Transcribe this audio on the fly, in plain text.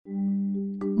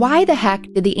why the heck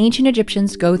did the ancient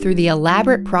Egyptians go through the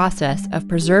elaborate process of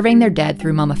preserving their dead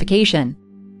through mummification?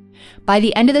 By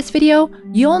the end of this video,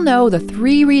 you'll know the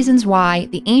 3 reasons why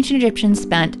the ancient Egyptians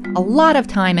spent a lot of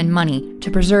time and money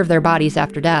to preserve their bodies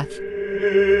after death.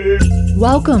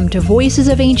 Welcome to Voices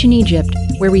of Ancient Egypt,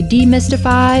 where we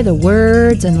demystify the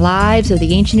words and lives of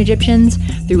the ancient Egyptians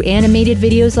through animated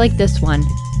videos like this one.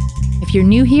 If you're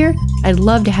new here, I'd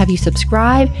love to have you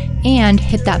subscribe and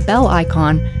hit that bell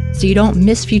icon so you don't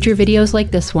miss future videos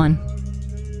like this one.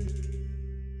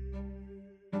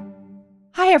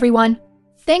 Hi everyone!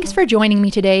 Thanks for joining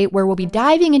me today, where we'll be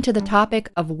diving into the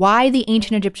topic of why the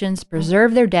ancient Egyptians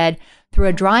preserved their dead through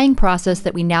a drying process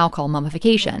that we now call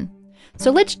mummification.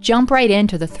 So let's jump right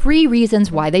into the 3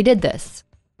 reasons why they did this.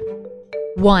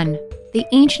 1. The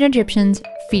ancient Egyptians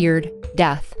feared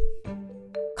death.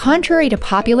 Contrary to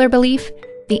popular belief,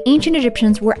 the ancient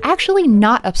Egyptians were actually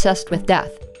not obsessed with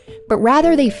death, but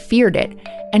rather they feared it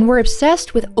and were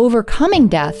obsessed with overcoming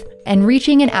death and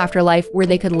reaching an afterlife where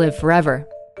they could live forever.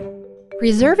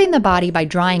 Preserving the body by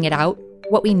drying it out,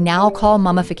 what we now call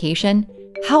mummification,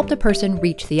 helped a person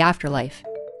reach the afterlife.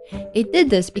 It did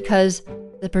this because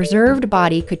the preserved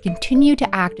body could continue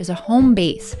to act as a home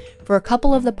base for a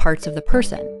couple of the parts of the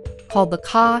person, called the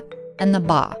ka and the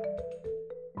ba.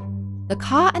 The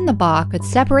ka and the ba could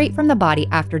separate from the body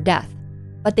after death,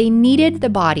 but they needed the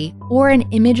body or an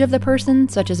image of the person,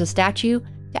 such as a statue,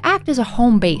 to act as a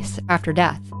home base after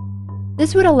death.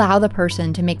 This would allow the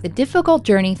person to make the difficult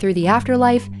journey through the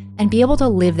afterlife and be able to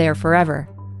live there forever.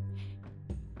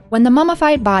 When the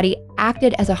mummified body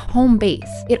acted as a home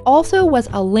base, it also was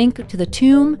a link to the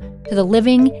tomb, to the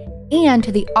living, and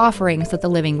to the offerings that the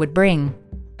living would bring.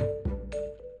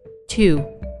 2.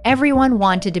 Everyone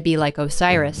wanted to be like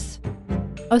Osiris.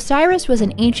 Osiris was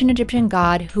an ancient Egyptian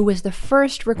god who was the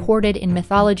first recorded in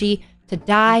mythology to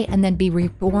die and then be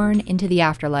reborn into the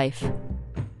afterlife.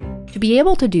 To be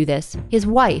able to do this, his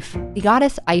wife, the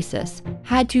goddess Isis,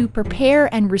 had to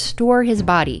prepare and restore his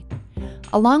body,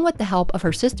 along with the help of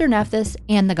her sister Nephthys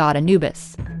and the god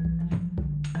Anubis.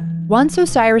 Once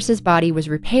Osiris's body was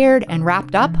repaired and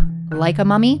wrapped up, like a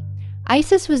mummy,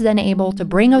 Isis was then able to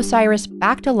bring Osiris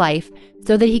back to life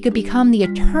so that he could become the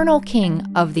eternal king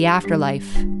of the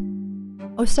afterlife.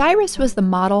 Osiris was the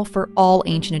model for all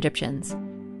ancient Egyptians.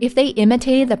 If they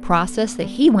imitated the process that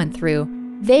he went through,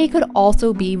 they could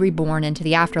also be reborn into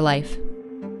the afterlife.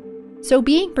 So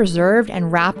being preserved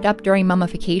and wrapped up during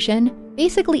mummification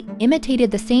basically imitated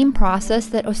the same process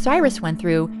that Osiris went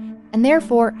through, and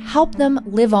therefore helped them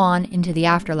live on into the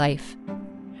afterlife.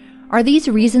 Are these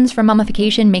reasons for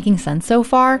mummification making sense so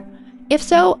far? If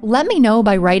so, let me know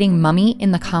by writing mummy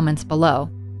in the comments below.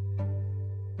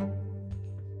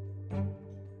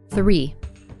 3.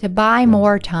 To buy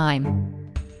more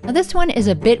time. Now this one is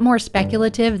a bit more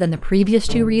speculative than the previous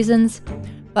 2 reasons,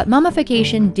 but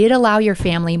mummification did allow your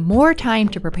family more time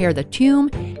to prepare the tomb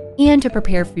and to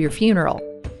prepare for your funeral,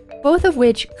 both of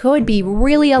which could be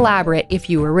really elaborate if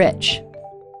you were rich.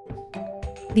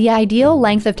 The ideal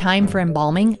length of time for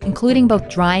embalming, including both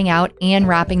drying out and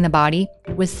wrapping the body,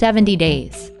 was 70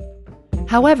 days.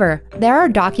 However, there are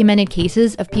documented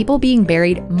cases of people being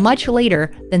buried much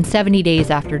later than 70 days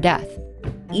after death,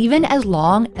 even as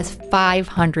long as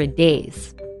 500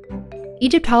 days.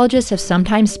 Egyptologists have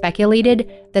sometimes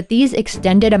speculated that these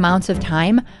extended amounts of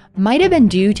time might have been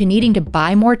due to needing to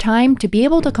buy more time to be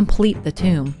able to complete the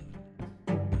tomb.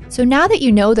 So now that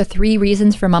you know the 3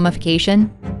 reasons for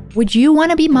mummification, would you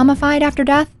want to be mummified after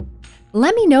death?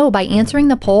 Let me know by answering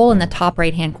the poll in the top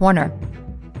right-hand corner.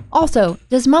 Also,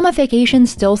 does mummification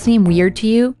still seem weird to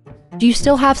you? Do you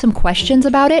still have some questions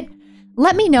about it?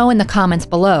 Let me know in the comments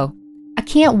below. I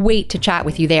can't wait to chat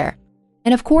with you there.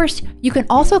 And of course, you can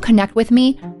also connect with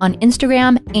me on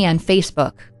Instagram and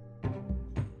Facebook.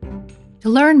 To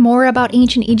learn more about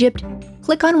ancient Egypt,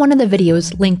 click on one of the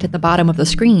videos linked at the bottom of the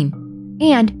screen.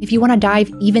 And if you want to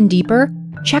dive even deeper,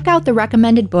 check out the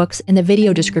recommended books in the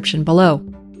video description below.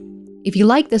 If you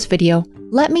like this video,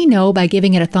 let me know by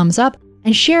giving it a thumbs up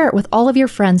and share it with all of your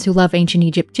friends who love ancient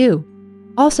Egypt too.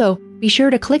 Also, be sure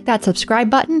to click that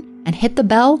subscribe button and hit the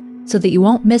bell so that you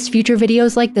won't miss future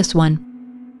videos like this one.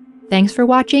 Thanks for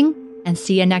watching, and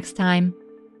see you next time.